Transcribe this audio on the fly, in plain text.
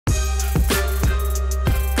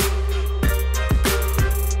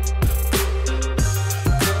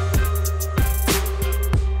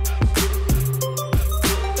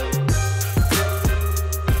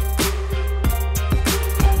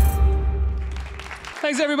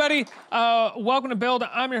Thanks, everybody. Welcome to Build.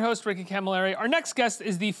 I'm your host, Ricky Camilleri. Our next guest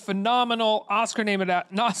is the phenomenal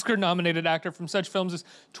Oscar-nominated actor from such films as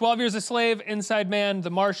 12 Years a Slave, Inside Man,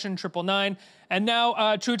 The Martian, 999. And now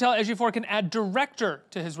Chiwetel Ejiofor can add director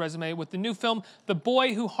to his resume with the new film, The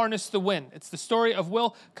Boy Who Harnessed the Wind. It's the story of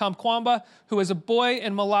William Kamkwamba, who as a boy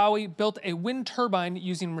in Malawi built a wind turbine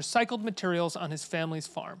using recycled materials on his family's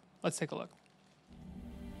farm. Let's take a look.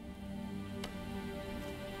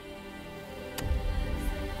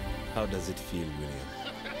 How does it feel, William?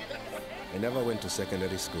 I never went to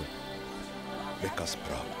secondary school. Make us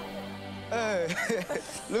proud. Hey,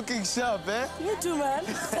 looking sharp, eh? You too, man.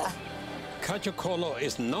 Kachokolo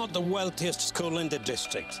is not the wealthiest school in the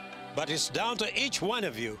district, but it's down to each one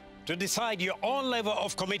of you to decide your own level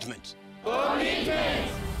of commitment. Commitment!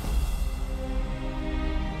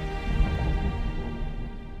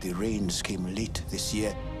 The rains came late this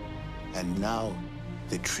year, and now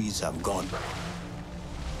the trees are gone.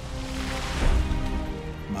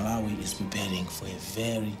 Malawi is preparing for a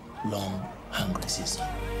very long, hungry season.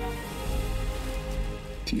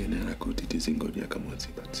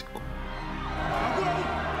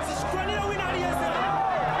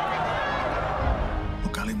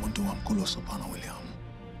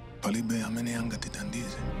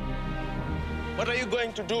 What are you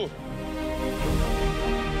going to do?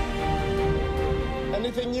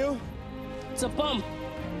 Anything new? It's a pump.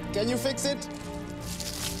 Can you fix it?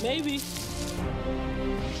 Maybe.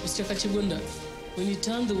 Mr. Kachibunda, when you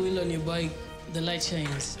turn the wheel on your bike, the light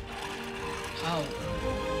shines. How?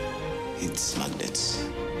 It's magnets.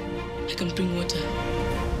 I can bring water.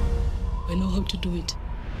 I know how to do it.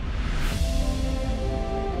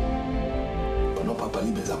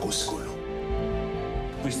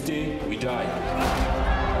 We stay, we die.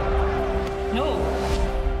 No.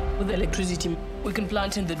 With the electricity, we can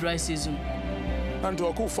plant in the dry season.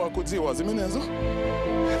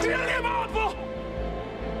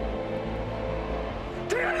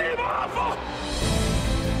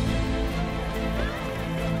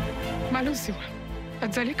 Malusiwa,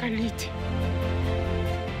 adzaleka liti.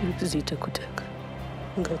 Zita kutaka.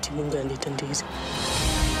 Ngati Mungu anditandize.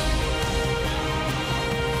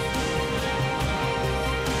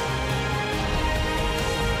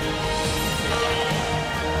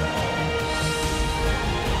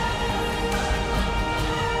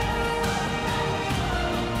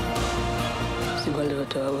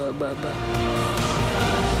 Sibalota baba.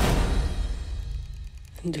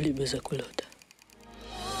 Ndilibeza kulota.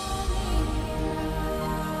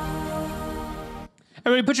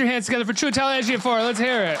 Everybody put your hands together for Chiwetel Ejiofor. Let's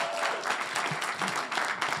hear it.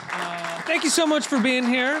 Thank you so much for being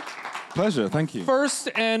here. Pleasure, thank you. First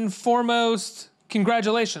and foremost,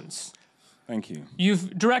 congratulations. Thank you.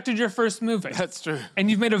 You've directed your first movie. That's true. And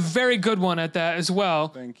you've made a very good one at that as well.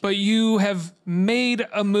 Thank you. But you have made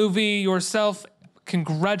a movie yourself.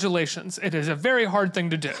 Congratulations. It is a very hard thing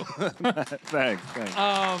to do. Thanks.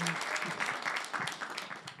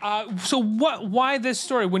 So why this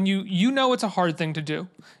story? When you know it's a hard thing to do.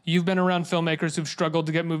 You've been around filmmakers who've struggled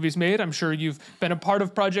to get movies made. I'm sure you've been a part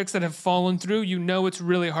of projects that have fallen through. You know it's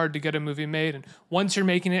really hard to get a movie made. And once you're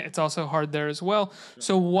making it, it's also hard there as well.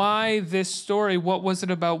 So why this story? What was it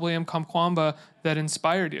about William Kamkwamba that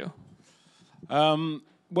inspired you?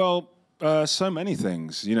 So many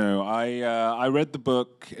things. You know, I read the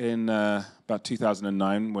book in about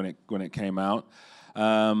 2009 when it came out.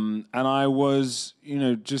 And I was,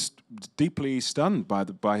 just deeply stunned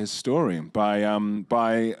by his story,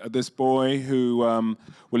 by this boy who,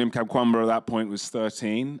 William Kamkwamba at that point was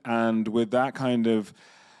 13, and with that kind of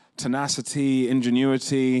tenacity,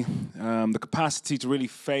 ingenuity, the capacity to really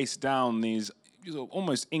face down these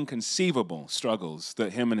almost inconceivable struggles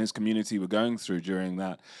that him and his community were going through during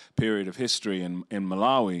that period of history in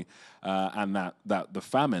Malawi, and the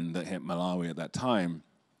famine that hit Malawi at that time.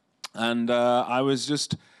 And I was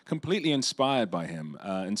just completely inspired by him,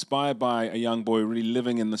 inspired by a young boy really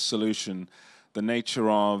living in the solution, the nature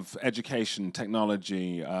of education,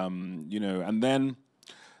 technology, and then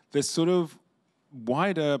this sort of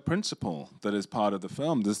wider principle that is part of the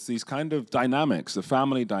film. There's these kind of dynamics, the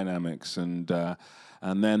family dynamics, and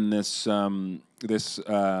then this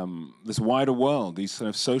wider world, these sort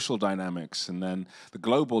of social dynamics, and then the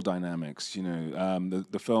global dynamics.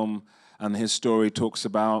 The film and his story talks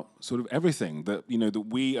about sort of everything that that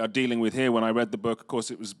we are dealing with here. When I read the book, of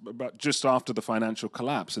course, it was about just after the financial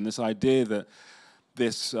collapse, and this idea that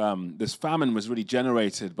this famine was really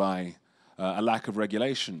generated by a lack of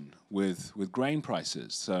regulation with grain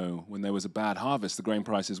prices. So when there was a bad harvest, the grain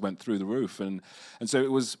prices went through the roof. And so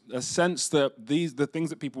it was a sense that the things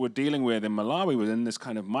that people were dealing with in Malawi were in this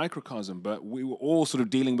kind of microcosm, but we were all sort of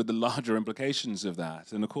dealing with the larger implications of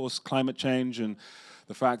that. And of course, climate change and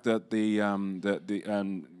the fact that the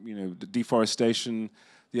deforestation,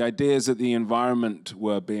 the ideas that the environment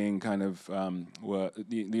were being kind of the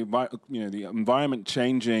environment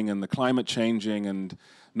changing and the climate changing and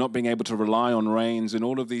not being able to rely on rains and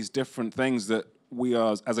all of these different things that we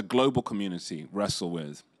are as a global community wrestle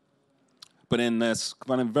with. But in this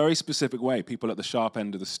kind of very specific way, people at the sharp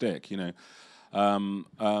end of the stick, were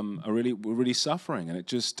really suffering, and it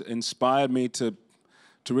just inspired me to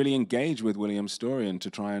really engage with William's story and to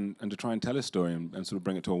try and tell his story and sort of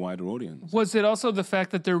bring it to a wider audience. Was it also the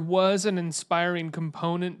fact that there was an inspiring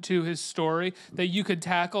component to his story, that you could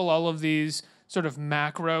tackle all of these sort of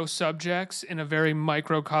macro subjects in a very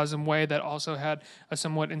microcosm way that also had a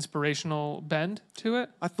somewhat inspirational bend to it?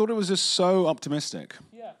 I thought it was just so optimistic.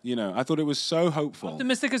 Yeah. I thought it was so hopeful.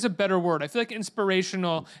 Optimistic is a better word. I feel like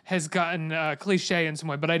inspirational has gotten cliche in some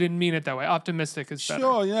way, but I didn't mean it that way. Optimistic is better.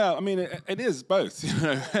 Sure, yeah. I mean, it is both,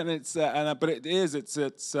 and it's but it is.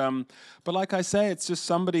 But like I say, it's just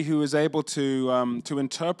somebody who is able to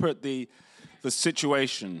interpret the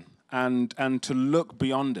situation and to look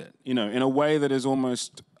beyond it, in a way that is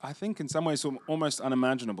almost, I think, in some ways, almost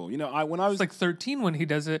unimaginable. When I was like 13 when he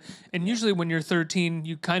does it, and usually when you're 13,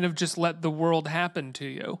 you kind of just let the world happen to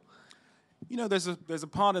you. There's a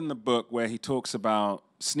part in the book where he talks about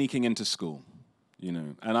sneaking into school,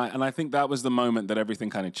 and I think that was the moment that everything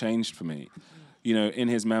kind of changed for me. In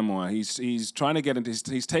his memoir, he's trying to get into.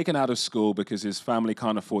 He's taken out of school because his family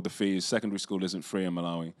can't afford the fees. Secondary school isn't free in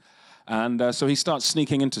Malawi. And so he starts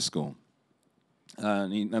sneaking into school.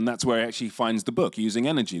 And that's where he actually finds the book, Using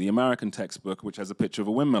Energy, the American textbook, which has a picture of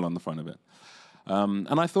a windmill on the front of it.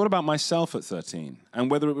 And I thought about myself at 13 and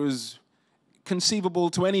whether it was conceivable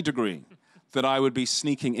to any degree that I would be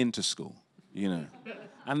sneaking into school,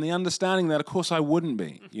 And the understanding that, of course, I wouldn't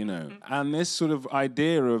be, And this sort of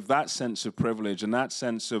idea of that sense of privilege and that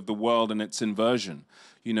sense of the world and its inversion,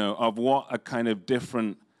 of what a kind of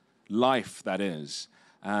different life that is.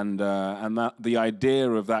 And that the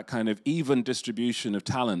idea of that kind of even distribution of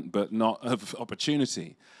talent, but not of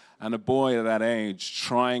opportunity. And a boy at that age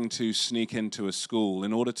trying to sneak into a school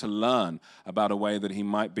in order to learn about a way that he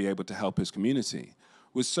might be able to help his community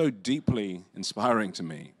was so deeply inspiring to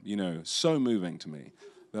me, so moving to me,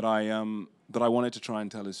 that I wanted to try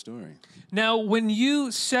and tell his story. Now, when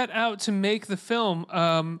you set out to make the film,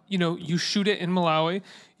 you shoot it in Malawi.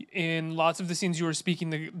 In lots of the scenes, you were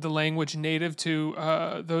speaking the language native to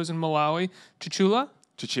those in Malawi. Chichula?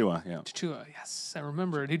 Chichewa, yeah. Chichula, yes, I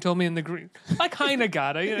remember it. He told me in the green. I kind of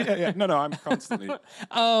got it. Yeah. No, I'm constantly.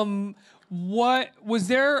 What was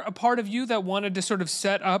there a part of you that wanted to sort of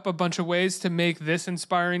set up a bunch of ways to make this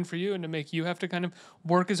inspiring for you and to make you have to kind of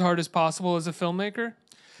work as hard as possible as a filmmaker?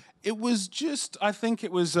 It was just, I think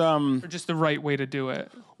it was... or just the right way to do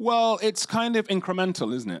it? Well, it's kind of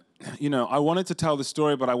incremental, isn't it? I wanted to tell the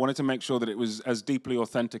story, but I wanted to make sure that it was as deeply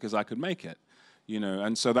authentic as I could make it.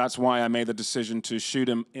 And so that's why I made the decision to shoot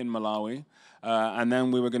him in Malawi. And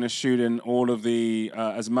then we were going to shoot in all of the,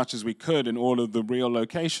 as much as we could, in all of the real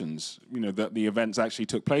locations, that the events actually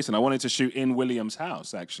took place in. I wanted to shoot in William's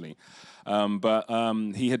house, actually. But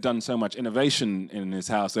he had done so much innovation in his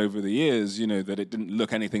house over the years, that it didn't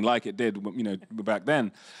look anything like it did, back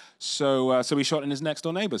then. So we shot in his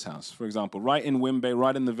next-door neighbor's house, for example, right in Wimbe,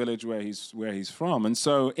 right in the village where he's from. And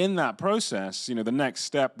so in that process, the next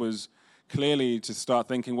step was clearly to start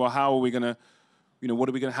thinking, well, how are we going to,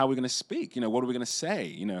 how are we going to speak? What are we going to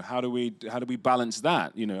say? How do we balance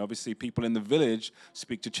that? Obviously people in the village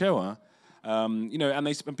speak Chichewa,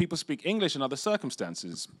 and people speak English in other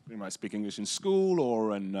circumstances. You might speak English in school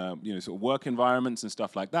or in sort of work environments and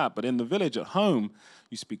stuff like that. But in the village at home,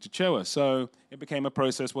 you speak Chichewa. So it became a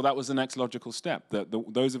process. Well, that was the next logical step. That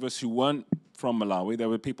those of us who weren't from Malawi, there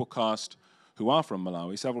were people cast who are from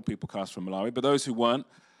Malawi, several people cast from Malawi, but those who weren't,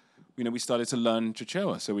 we started to learn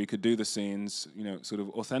Chichewa so we could do the scenes, sort of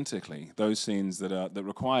authentically, those scenes that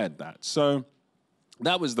required that. So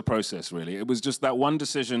that was the process, really. It was just that one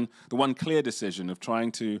decision, the one clear decision of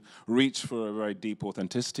trying to reach for a very deep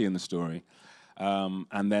authenticity in the story,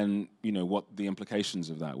 and then, what the implications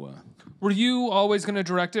of that were. Were you always going to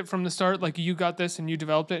direct it from the start? Like, you got this and you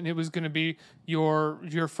developed it and it was going to be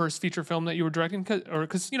your first feature film that you were directing?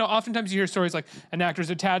 Because oftentimes you hear stories like an actor's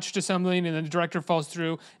attached to something and then the director falls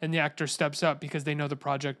through and the actor steps up because they know the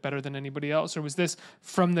project better than anybody else. Or was this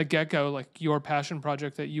from the get-go, like, your passion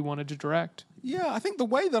project that you wanted to direct? Yeah, I think the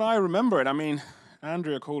way that I remember it, I mean,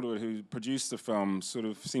 Andrea Calderwood, who produced the film, sort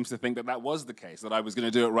of seems to think that that was the case, that I was going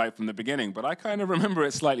to do it right from the beginning. But I kind of remember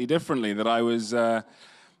it slightly differently, that I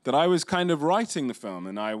was kind of writing the film,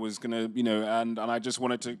 and I was going to, and I just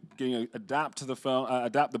wanted to, adapt to the film,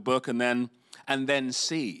 adapt the book, and then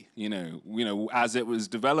see, as it was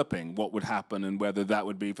developing, what would happen, and whether that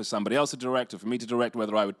would be for somebody else to direct or for me to direct,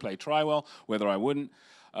 whether I would play Trywell, whether I wouldn't,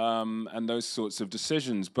 and those sorts of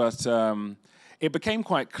decisions. But it became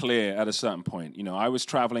quite clear at a certain point. I was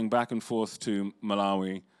traveling back and forth to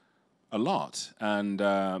Malawi a lot, and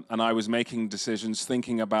I was making decisions,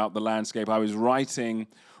 thinking about the landscape. I was writing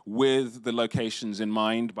with the locations in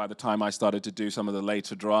mind by the time I started to do some of the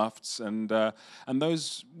later drafts, and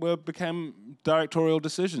those became directorial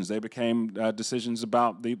decisions. They became decisions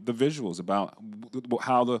about the visuals, about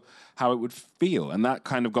how it would feel, and that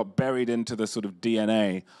kind of got buried into the sort of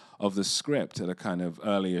DNA of the script at a kind of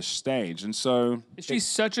earlier stage. And so, is she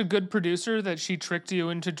such a good producer that she tricked you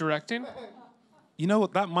into directing? You know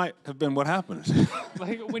what? That might have been what happened.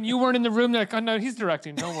 Like when you weren't in the room, they're like, oh no, he's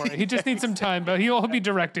directing. Don't worry. He just needs some time, but he'll be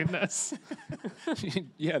directing this.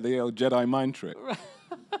 Yeah, the old Jedi mind trick.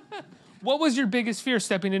 What was your biggest fear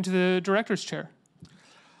stepping into the director's chair?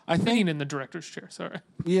 Being in the director's chair, sorry.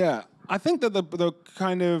 Yeah, I think that the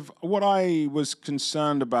kind of, what I was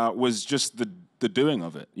concerned about was just the doing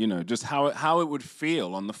of it, just how it would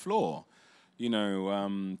feel on the floor.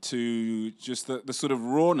 To just the sort of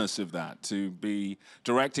rawness of that, to be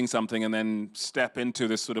directing something and then step into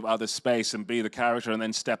this sort of other space and be the character and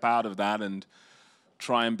then step out of that and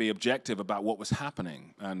try and be objective about what was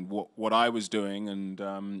happening and what I was doing and,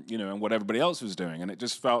 and what everybody else was doing. And it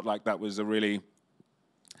just felt like that was a really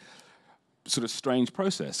sort of strange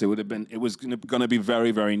process. It was going to be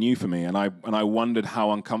very, very new for me. And I wondered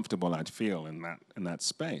how uncomfortable I'd feel in that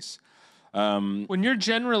space. When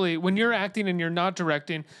you're acting and you're not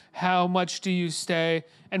directing, how much do you stay?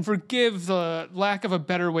 And forgive the lack of a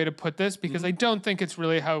better way to put this, because I don't think it's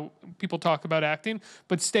really how people talk about acting,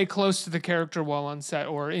 but stay close to the character while on set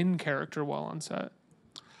or in character while on set.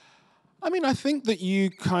 I mean, I think that you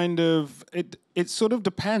kind of, it sort of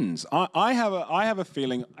depends. I have a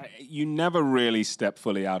feeling you never really step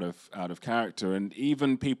fully out of character, and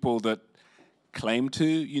even people that claim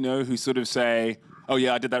to, who sort of say, oh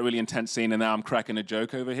yeah, I did that really intense scene and now I'm cracking a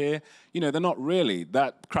joke over here. They're not really.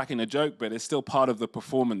 That cracking a joke bit is still part of the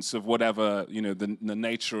performance of whatever, the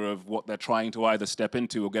nature of what they're trying to either step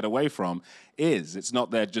into or get away from is. It's not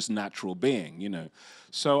their just natural being,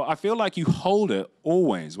 So I feel like you hold it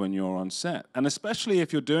always when you're on set. And especially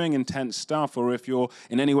if you're doing intense stuff or if you're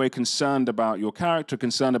in any way concerned about your character,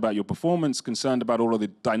 concerned about your performance, concerned about all of the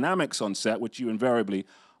dynamics on set, which you invariably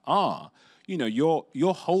are.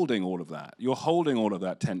 You're holding all of that. You're holding all of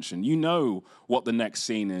that tension. You know what the next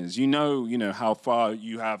scene is. You know how far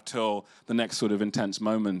you have till the next sort of intense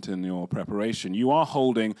moment in your preparation. You are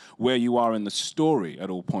holding where you are in the story at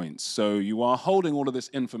all points. So you are holding all of this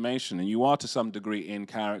information, and you are to some degree in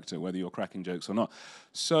character, whether you're cracking jokes or not.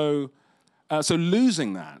 So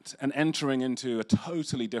losing that and entering into a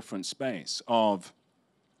totally different space of,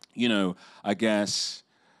 I guess,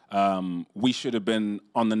 we should have been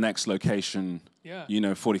on the next location,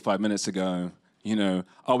 45 minutes ago.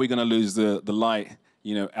 Are we going to lose the light,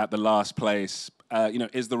 at the last place?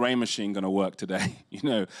 Is the rain machine going to work today?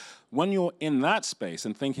 When you're in that space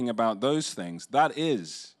and thinking about those things, that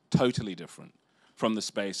is totally different from the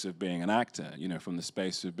space of being an actor, from the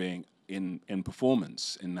space of being in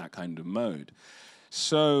performance in that kind of mode.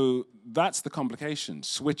 So that's the complication,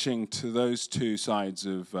 switching to those two sides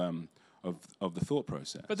of the thought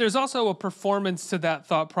process. But there's also a performance to that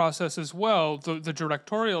thought process as well, the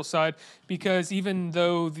directorial side, because even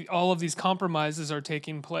though all of these compromises are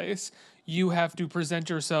taking place, you have to present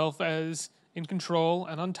yourself as in control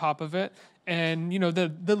and on top of it, and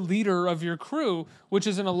the leader of your crew, which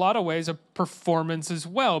is in a lot of ways a performance as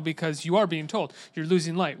well, because you are being told you're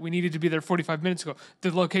losing light. We needed to be there 45 minutes ago.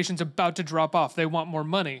 The location's about to drop off. They want more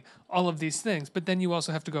money. All of these things, but then you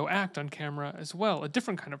also have to go act on camera as well. A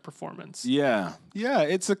different kind of performance. Yeah.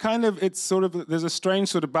 There's a strange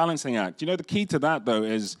sort of balancing act. The key to that though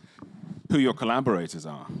is who your collaborators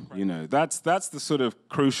are. Right. That's the sort of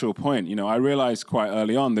crucial point. I realized quite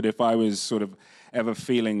early on that if I was sort of ever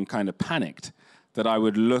feeling kind of panicked, that I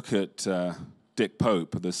would look at Dick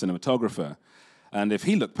Pope, the cinematographer, and if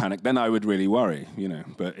he looked panicked, then I would really worry,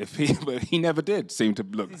 But he never did seem to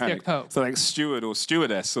look panicked. So like steward or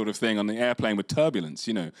stewardess sort of thing on the airplane with turbulence,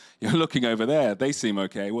 You're looking over there, they seem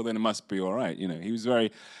okay. Well, then it must be all right, He was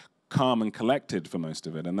very calm and collected for most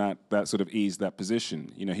of it, and that sort of eased that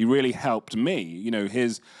position. You know, he really helped me. You know,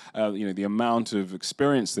 his, the amount of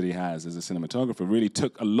experience that he has as a cinematographer really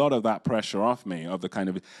took a lot of that pressure off me, of the kind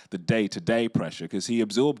of the day-to-day pressure, because he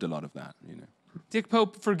absorbed a lot of that. You know. Dick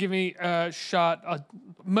Pope, forgive me, shot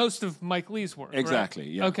most of Mike Lee's work. Exactly.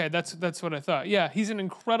 Right? Yeah. Okay, that's what I thought. Yeah, he's an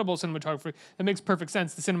incredible cinematographer. That makes perfect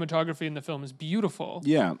sense. The cinematography in the film is beautiful.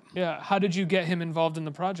 Yeah. Yeah. How did you get him involved in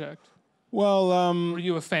the project? Well, were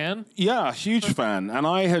you a fan? Yeah, huge fan. And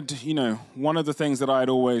I had, you know, one of the things that I had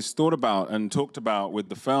always thought about and talked about with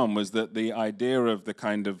the film was that the idea of the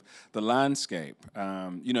kind of the landscape.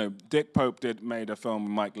 You know, Dick Pope made a film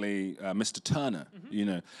with Mike Lee, Mr. Turner, you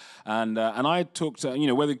know, and I talked, you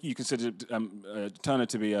know, whether you consider Turner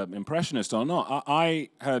to be an impressionist or not, I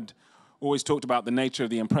had always talked about the nature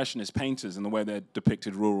of the Impressionist painters and the way they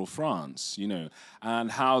depicted rural France, you know,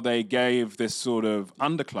 and how they gave this sort of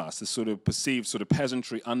underclass, this sort of perceived sort of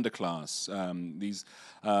peasantry underclass, and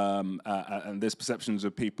there's perceptions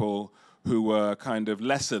of people who were kind of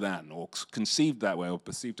lesser than, or conceived that way, or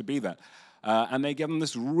perceived to be that. And they gave them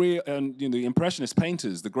this real, and you know, the Impressionist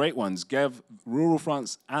painters, the great ones, gave rural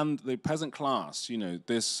France and the peasant class, you know,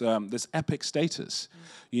 this epic status,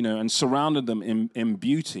 you know, and surrounded them in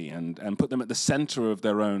beauty and put them at the center of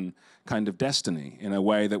their own kind of destiny in a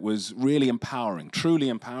way that was really empowering, truly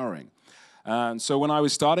empowering. And so when I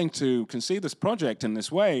was starting to conceive this project in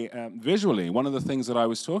this way, visually, one of the things that I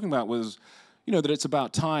was talking about was, you know, that it's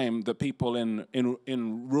about time that people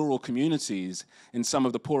in rural communities in some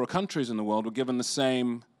of the poorer countries in the world were given the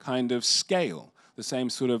same kind of scale, the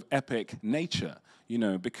same sort of epic nature, you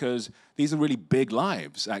know, because these are really big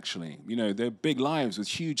lives, actually. You know, they're big lives with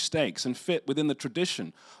huge stakes and fit within the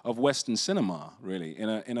tradition of Western cinema, really,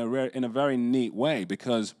 in a very neat way,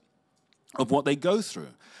 because of what they go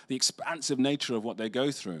through, the expansive nature of what they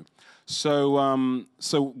go through. So,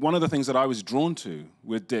 so one of the things that I was drawn to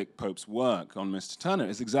with Dick Pope's work on Mr. Turner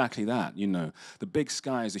is exactly that, you know, the big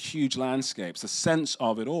skies, the huge landscapes, the sense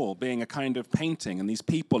of it all being a kind of painting and these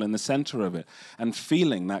people in the center of it and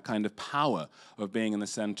feeling that kind of power of being in the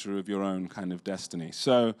center of your own kind of destiny.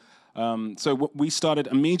 So, we started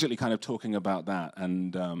immediately kind of talking about that,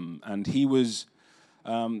 and he was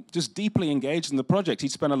just deeply engaged in the project.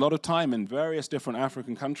 He'd spent a lot of time in various different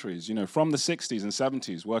African countries, you know, from the 60s and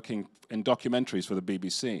 70s, working in documentaries for the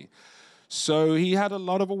BBC. So he had a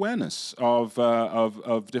lot of awareness of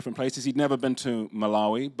different places. He'd never been to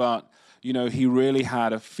Malawi, but you know, he really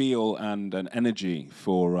had a feel and an energy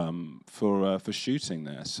for shooting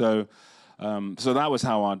there. So that was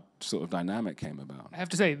how our sort of dynamic came about. I have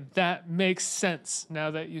to say, that makes sense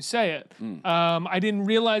now that you say it. I didn't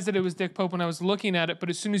realize that it was Dick Pope when I was looking at it,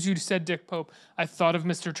 but as soon as you said Dick Pope, I thought of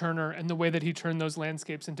Mr. Turner and the way that he turned those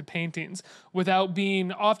landscapes into paintings without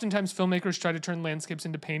being, oftentimes filmmakers try to turn landscapes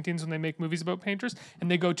into paintings when they make movies about painters,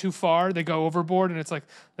 and they go too far, they go overboard, and it's like,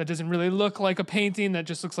 that doesn't really look like a painting, that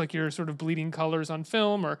just looks like you're sort of bleeding colors on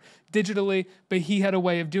film or digitally, but he had a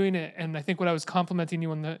way of doing it, and I think what I was complimenting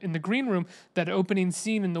you in the green room, that opening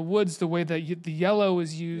scene in the woods, the way that the yellow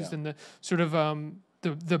is used, and the sort of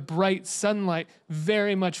the bright sunlight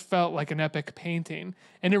very much felt like an epic painting.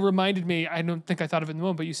 And it reminded me, I don't think I thought of it in the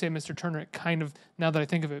moment, but you say Mr. Turner, it kind of, now that I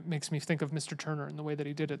think of it, makes me think of Mr. Turner and the way that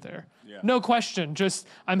he did it there. Yeah. No question, just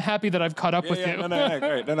I'm happy that I've caught up with you. No,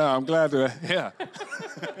 great. No, I'm glad to, yeah.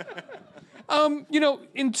 You know,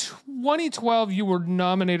 in 2012, you were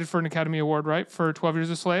nominated for an Academy Award, right? For 12 Years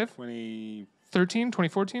a Slave? 2013,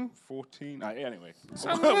 2014? 14, anyway,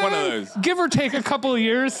 one of those. Give or take a couple of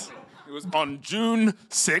years. It was on June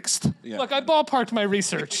 6th. Yeah. Look, I ballparked my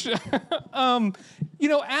research. You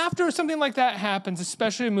know, after something like that happens,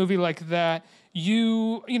 especially a movie like that,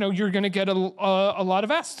 you're going to get a lot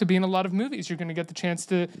of asks to be in a lot of movies. You're going to get the chance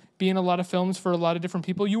to be in a lot of films for a lot of different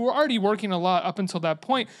people. You were already working a lot up until that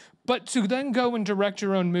point, but to then go and direct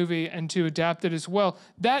your own movie and to adapt it as well,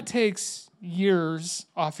 that takes years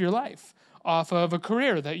off your life, off of a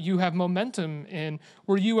career that you have momentum in.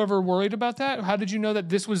 Were you ever worried about that? How did you know that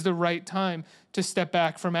this was the right time to step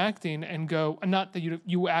back from acting and go, not that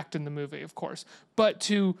you act in the movie, of course, but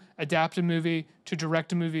to adapt a movie, to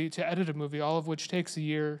direct a movie, to edit a movie, all of which takes a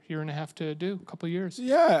year and a half to do, a couple of years?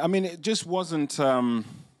 Yeah, I mean, it just wasn't,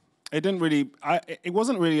 it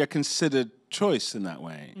wasn't really a considered choice in that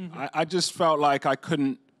way. Mm-hmm. I just felt like I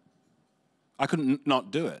couldn't not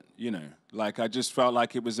do it, you know, like I just felt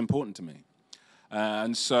like it was important to me.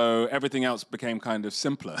 And so everything else became kind of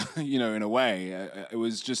simpler, you know, in a way. It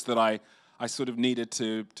was just that I sort of needed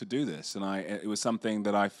to do this, and it was something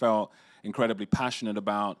that I felt incredibly passionate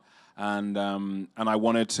about, and I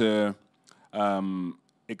wanted to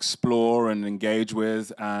explore and engage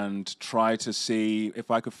with and try to see if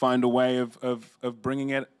I could find a way of bringing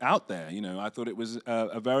it out there. You know, I thought it was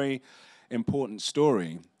a very important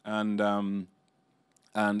story and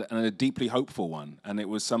a deeply hopeful one. And it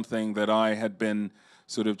was something that I had been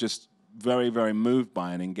sort of just very, very moved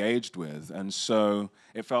by and engaged with. And so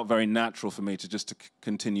it felt very natural for me to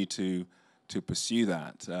continue to pursue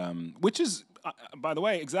that, which is, by the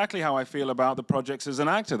way, exactly how I feel about the projects as an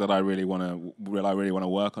actor that I really want to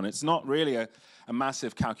work on. It's not really a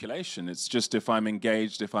massive calculation. It's just if I'm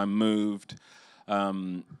engaged, if I'm moved,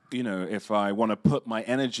 you know, if I want to put my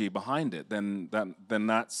energy behind it, then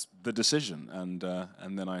that's the decision, and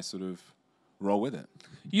then I sort of roll with it.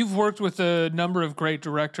 You've worked with a number of great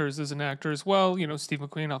directors as an actor as well. You know, Steve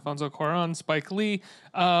McQueen, Alfonso Cuarón, Spike Lee.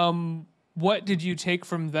 What did you take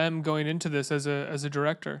from them going into this as a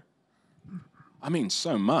director? I mean,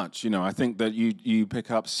 so much. You know, I think that you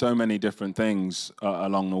pick up so many different things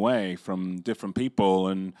along the way from different people,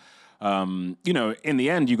 and you know, in the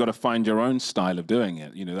end, you got to find your own style of doing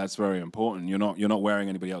it. You know, that's very important. You're not wearing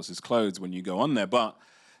anybody else's clothes when you go on there, but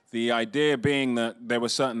the idea being that there were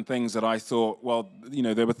certain things that I thought, well, you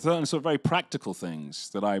know, there were certain sort of very practical things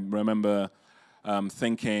that I remember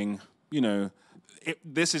thinking, you know,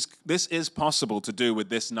 this is possible to do with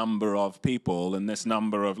this number of people and this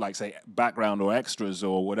number of, like, say, background or extras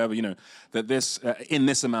or whatever, you know, that this, in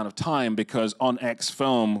this amount of time, because on X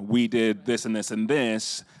film, we did this and this and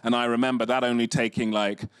this, and I remember that only taking,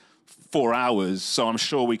 like, 4 hours, so I'm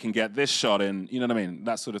sure we can get this shot in, you know what I mean,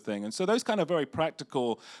 that sort of thing. And so those kind of very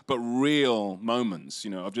practical but real moments,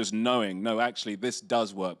 you know, of just knowing, no, actually, this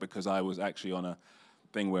does work because I was actually on a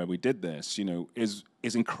thing where we did this, you know, is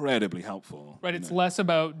incredibly helpful. Right, it's less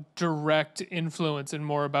about direct influence and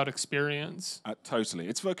more about experience. Totally,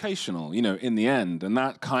 it's vocational, you know, in the end, and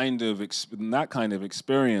that kind of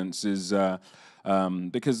experience is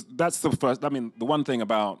because that's the first. I mean, the one thing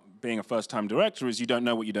about being a first-time director is you don't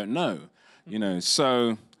know what you don't know, you know.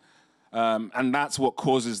 So, and that's what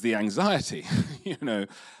causes the anxiety, you know.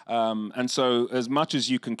 And so, as much as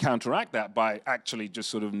you can counteract that by actually just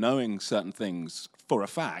sort of knowing certain things for a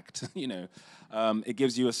fact, you know, it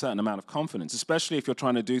gives you a certain amount of confidence, especially if you're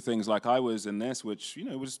trying to do things like I was in this, which, you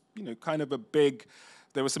know, was, you know, kind of a big.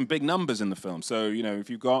 There were some big numbers in the film. So, you know,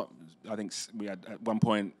 if you've got, I think we had at one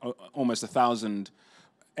point almost 1,000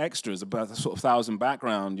 extras, about a sort of 1,000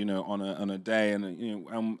 background, you know, on a day, and you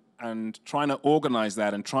know, and trying to organize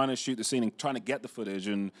that and trying to shoot the scene and trying to get the footage,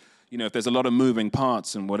 and you know, if there's a lot of moving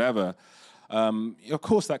parts and whatever, of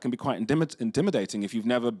course that can be quite intimidating if you've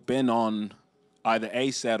never been on either a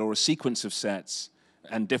set or a sequence of sets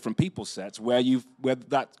and different people's sets where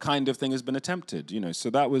that kind of thing has been attempted, you know. So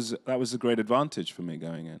that was a great advantage for me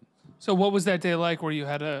going in. So what was that day like where you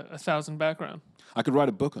had 1,000 background? I could write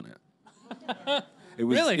a book on it. It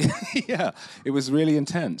was, really? Yeah, it was really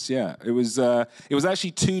intense. Yeah, it was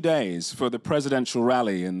actually 2 days for the presidential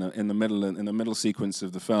rally in the middle sequence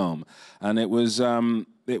of the film, and it was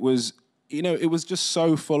you know, it was just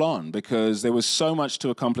so full on because there was so much to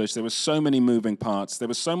accomplish. There were so many moving parts. There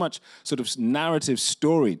was so much sort of narrative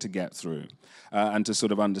story to get through and to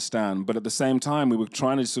sort of understand. But at the same time, we were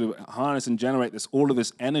trying to sort of harness and generate all of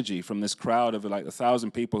this energy from this crowd of like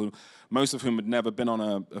 1,000 people, most of whom had never been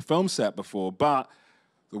on a film set before. But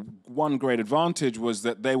the one great advantage was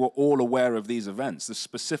that they were all aware of these events. The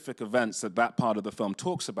specific events that part of the film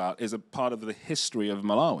talks about is a part of the history of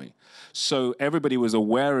Malawi. So everybody was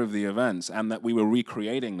aware of the events and that we were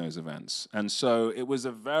recreating those events. And so it was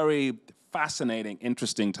a very fascinating,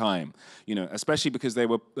 interesting time, you know, especially because they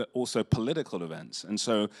were also political events. And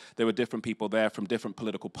so there were different people there from different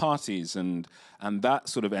political parties and that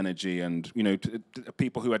sort of energy and, you know,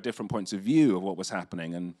 people who had different points of view of what was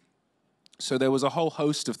happening. And so there was a whole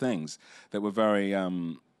host of things that were very,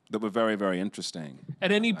 very interesting.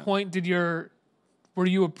 At any point, were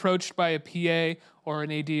you approached by a PA or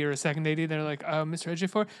an AD or a second AD? They're like, Mr.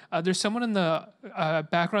 Ejiofor, there's someone in the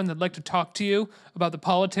background that'd like to talk to you about the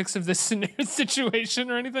politics of this situation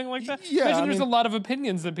or anything like that? Yeah, Imagine there's a lot of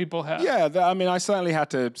opinions that people have. Yeah, I mean, I certainly had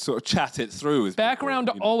to sort of chat it through with background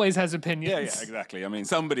people, you know. always has opinions. Yeah, exactly. I mean,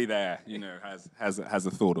 somebody there, you know, has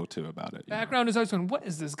a thought or two about it. Background is always going, what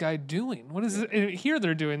is this guy doing? What is it? Here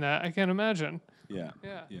they're doing that. I can't imagine. Yeah.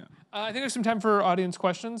 I think there's some time for audience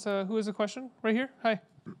questions. Who has a question? Right here. Hi.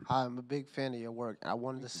 Hi, I'm a big fan of your work. I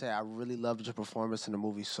wanted to say I really loved your performance in the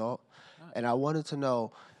movie Salt. And I wanted to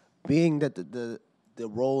know, being that the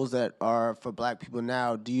roles that are for black people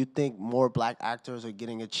now, do you think more black actors are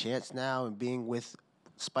getting a chance now? And being with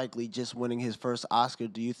Spike Lee just winning his first Oscar,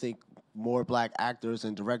 do you think more black actors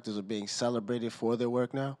and directors are being celebrated for their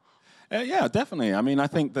work now? Yeah, definitely. I mean, I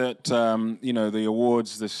think that you know, the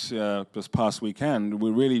awards this past weekend,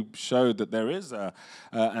 we really showed that there is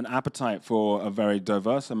an appetite for a very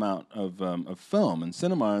diverse amount of film and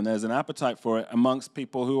cinema, and there's an appetite for it amongst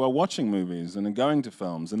people who are watching movies and are going to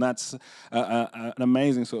films, and that's an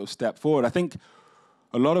amazing sort of step forward. I think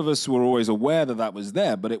a lot of us were always aware that that was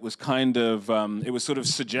there, but it was kind of it was sort of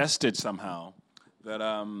suggested somehow that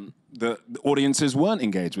the audiences weren't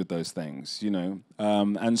engaged with those things, you know,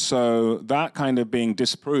 and so that kind of being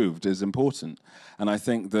disproved is important. And I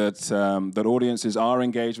think that that audiences are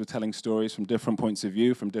engaged with telling stories from different points of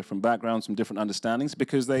view, from different backgrounds, from different understandings,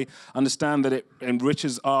 because they understand that it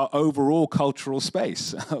enriches our overall cultural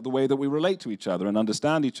space. The way that we relate to each other and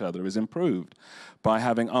understand each other is improved by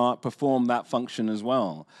having art perform that function as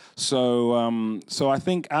well. So, so I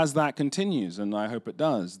think as that continues, and I hope it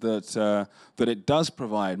does, that that it does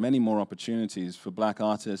provide many more opportunities for Black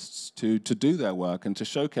artists to do their work and to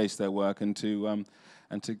showcase their work and to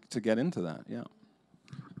get into that. Yeah.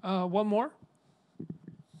 One more.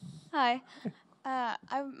 Hi.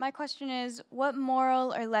 My question is, what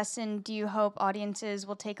moral or lesson do you hope audiences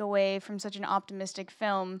will take away from such an optimistic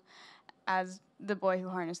film as The Boy Who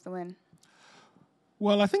Harnessed the Wind?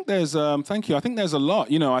 Well, I think there's, thank you. I think there's a lot.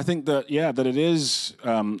 You know, I think that, yeah, that it is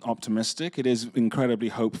optimistic. It is incredibly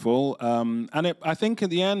hopeful. And I think at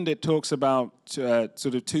the end it talks about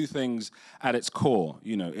sort of two things at its core.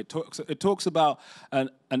 You know, it talks about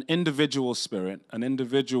an individual spirit, an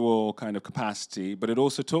individual kind of capacity, but it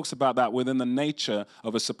also talks about that within the nature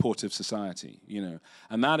of a supportive society, you know.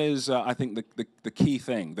 And that is, I think, the key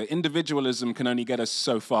thing. The individualism can only get us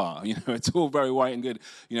so far. You know, it's all very white and good,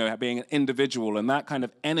 you know, being an individual, and that kind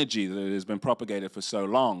of energy that has been propagated for so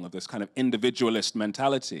long, of this kind of individualist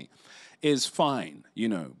mentality, is fine, you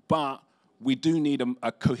know. But we do need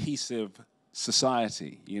a cohesive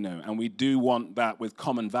society, you know, and we do want that with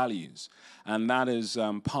common values, and that is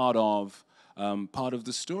part of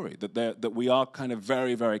the story, that we are kind of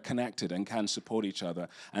very, very connected and can support each other,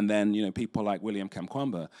 and then, you know, people like William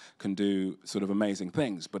Kamkwamba can do sort of amazing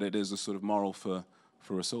things, but it is a sort of moral for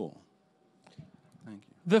us all. Thank you.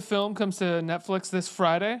 The film comes to Netflix this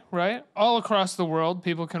Friday, right? All across the world,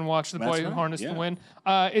 people can watch The Boy Who Harnessed the Wind.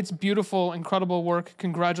 It's beautiful, incredible work.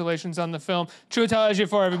 Congratulations on the film. Chiwetel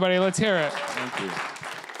Ejiofor, everybody. Let's hear it. Thank you.